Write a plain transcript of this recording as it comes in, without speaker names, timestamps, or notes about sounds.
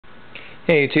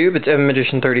Hey YouTube, it's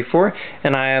EvanMagician34,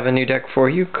 and I have a new deck for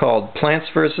you called Plants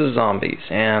vs. Zombies.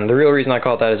 And the real reason I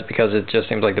call it that is because it just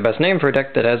seems like the best name for a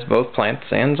deck that has both plants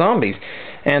and zombies,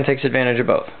 and takes advantage of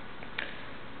both.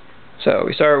 So,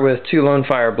 we start with 2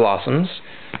 Lonefire Blossoms.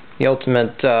 The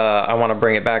ultimate, I want to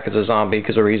bring it back as a zombie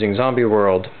because we're using Zombie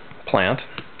World plant.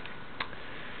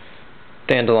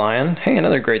 Dandelion, hey,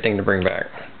 another great thing to bring back.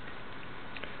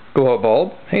 Glow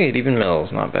Bulb, hey, it even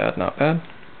mills, not bad, not bad.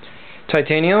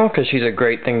 Titanial, because she's a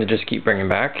great thing to just keep bringing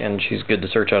back, and she's good to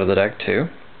search out of the deck too.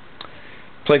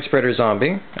 Plague Spreader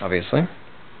Zombie, obviously.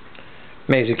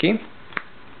 Mazuki.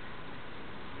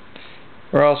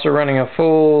 We're also running a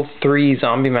full 3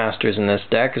 Zombie Masters in this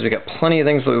deck, because we got plenty of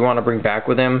things that we want to bring back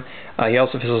with him. He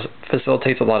also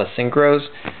facilitates a lot of synchros.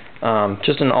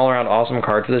 Just an all-around awesome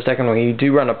card for this deck, and we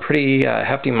do run a pretty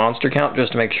hefty monster count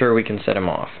just to make sure we can set him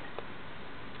off.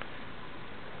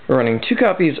 We're running 2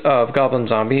 copies of Goblin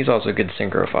Zombie. He's also good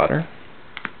synchro fodder,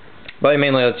 but it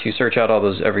mainly lets you search out all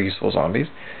those ever useful zombies.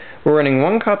 We're running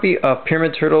 1 copy of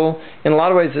Pyramid Turtle. In a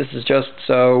lot of ways this is just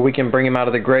so we can bring him out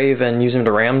of the grave and use him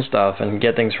to ram stuff and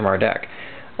get things from our deck.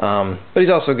 But he's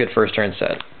also a good first turn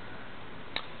set.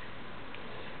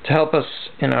 To help us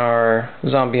in our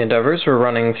zombie endeavors, we're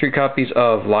running 3 copies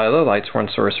of Lila,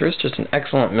 Lightsworn Sorceress, just an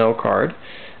excellent mill card,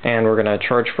 and we're going to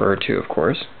charge for her too, of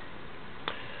course.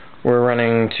 We're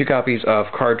running 2 copies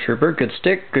of Card Trooper, good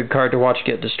stick, good card to watch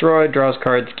get destroyed, draws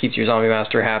cards, keeps your zombie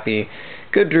master happy,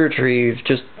 good to retrieve,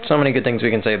 just so many good things we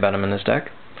can say about him in this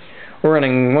deck. We're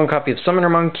running 1 copy of Summoner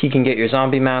Monk. He can get your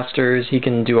zombie masters, he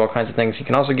can do all kinds of things. He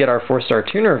can also get our 4-star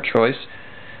tuner of choice,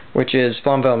 which is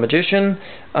Lonefire Magician.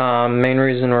 Main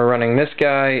reason we're running this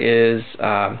guy is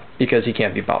because he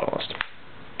can't be bottleless.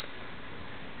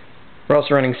 We're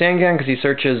also running Sangan because he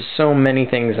searches so many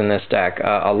things in this deck,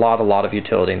 a lot of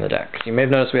utility in the deck. You may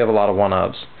have noticed we have a lot of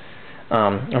 1-ofs.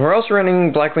 And we're also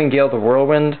running Blackwing Gale the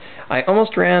Whirlwind. I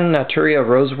almost ran Naturia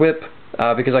Rose Whip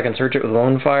because I can search it with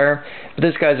Lonefire, but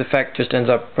this guy's effect just ends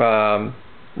up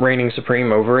reigning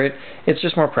supreme over it. It's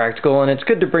just more practical, and it's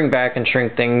good to bring back and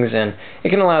shrink things, and it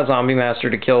can allow Zombie Master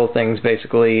to kill things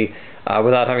basically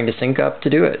without having to sync up to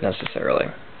do it necessarily.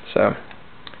 So,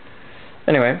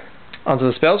 anyway. Onto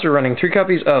the spells, we're running 3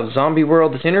 copies of Zombie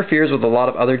World. This interferes with a lot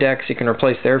of other decks. You can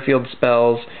replace their field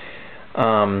spells,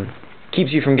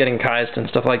 keeps you from getting Kaist and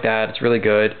stuff like that. It's really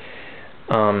good.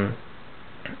 And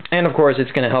of course,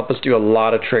 it's going to help us do a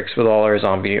lot of tricks with all our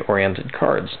zombie-oriented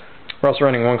cards. We're also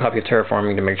running 1 copy of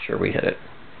Terraforming to make sure we hit it.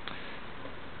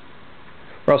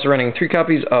 We're also running 3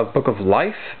 copies of Book of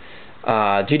Life.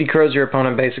 GD Crows your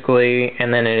opponent basically,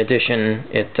 and then in addition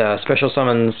it special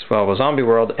summons, well, with Zombie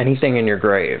World, anything in your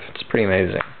grave. It's pretty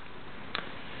amazing.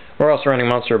 We're also running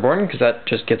Monster Reborn because that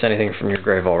just gets anything from your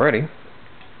grave already.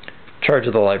 Charge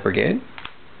of the Light Brigade.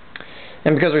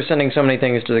 And because we're sending so many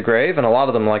things to the grave, and a lot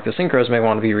of them, like the synchros, may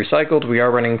want to be recycled, we are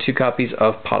running 2 copies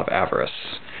of Pot of Avarice.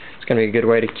 It's going to be a good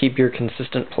way to keep your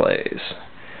consistent plays.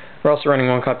 We're also running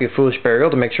 1 copy of Foolish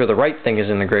Burial to make sure the right thing is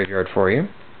in the graveyard for you.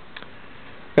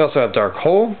 We also have Dark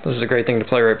Hole. This is a great thing to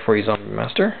play right before you Zombie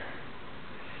Master.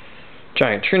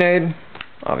 Giant Trunade,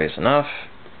 obvious enough.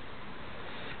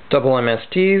 Double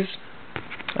MSTs,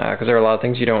 because there are a lot of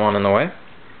things you don't want in the way.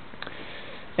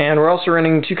 And we're also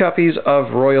running 2 copies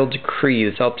of Royal Decree.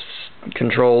 This helps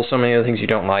control so many of the things you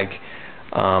don't like.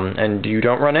 And you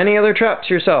don't run any other traps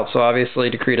yourself, so obviously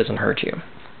Decree doesn't hurt you.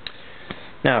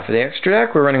 Now for the extra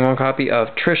deck, we're running 1 copy of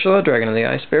Trishula, Dragon of the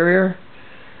Ice Barrier.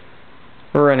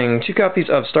 We're running 2 copies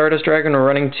of Stardust Dragon. We're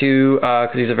running 2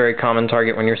 because he's a very common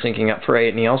target when you're syncing up for 8,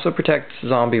 and he also protects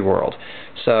Zombie World.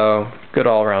 So, good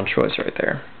all-around choice right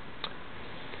there.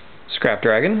 Scrap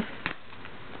Dragon.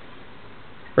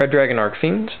 Red Dragon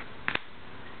Arcfiend.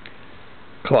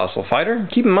 Colossal Fighter.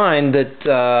 Keep in mind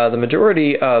that the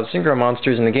majority of synchro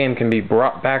monsters in the game can be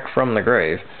brought back from the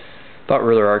grave. Thought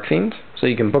Ruler Arcfiend. So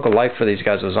you can book a life for these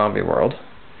guys with Zombie World.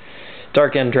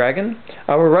 Dark End Dragon.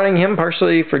 We're running him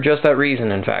partially for just that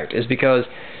reason, in fact, is because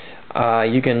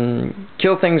you can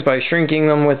kill things by shrinking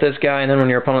them with this guy, and then when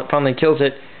your opponent finally kills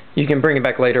it, you can bring it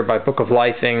back later by Book of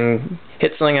Lifing,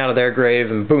 hit something out of their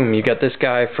grave, and boom, you got this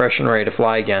guy fresh and ready to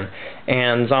fly again.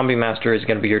 And Zombie Master is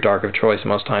going to be your dark of choice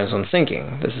most times when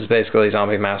syncing. This is basically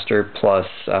Zombie Master plus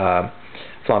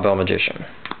Lonefire Magician.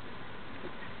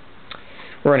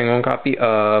 We're running 1 copy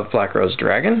of Black Rose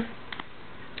Dragon.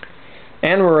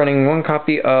 And we're running 1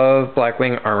 copy of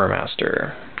Blackwing Armor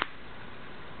Master.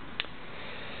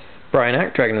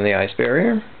 Bryanak, Dragon of the Ice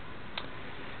Barrier.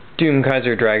 Doom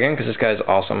Kaiser Dragon, because this guy's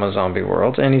awesome with Zombie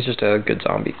World, and he's just a good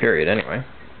zombie, period, anyway.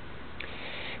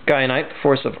 Gaia Knight,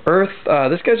 Force of Earth.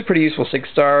 This guy's a pretty useful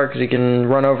 6-star because he can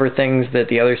run over things that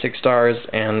the other 6-stars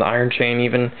and Iron Chain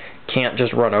even can't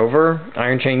just run over.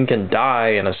 Iron Chain can die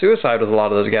in a suicide with a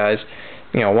lot of those guys,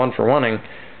 you know, 1-for-1-ing.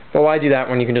 But why do that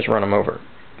when you can just run them over?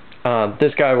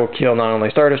 This guy will kill not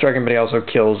only Stardust Dragon, but he also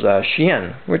kills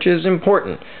Shien, which is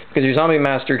important, because your Zombie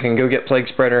Master can go get Plague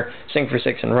Spreader, sink for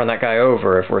 6, and run that guy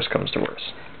over if worse comes to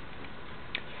worse.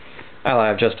 Ally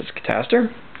of Justice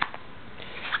Cataster.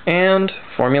 And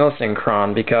Formula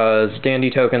Synchron, because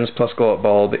Dandy Tokens plus Glow-Up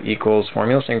Bulb equals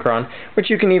Formula Synchron, which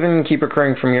you can even keep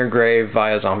recurring from your grave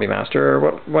via Zombie Master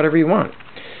or whatever you want.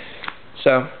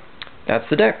 So, that's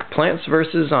the deck, Plants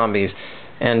vs. Zombies.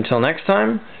 Until next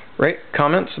time, rate,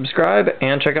 comment, subscribe,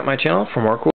 and check out my channel for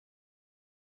more cool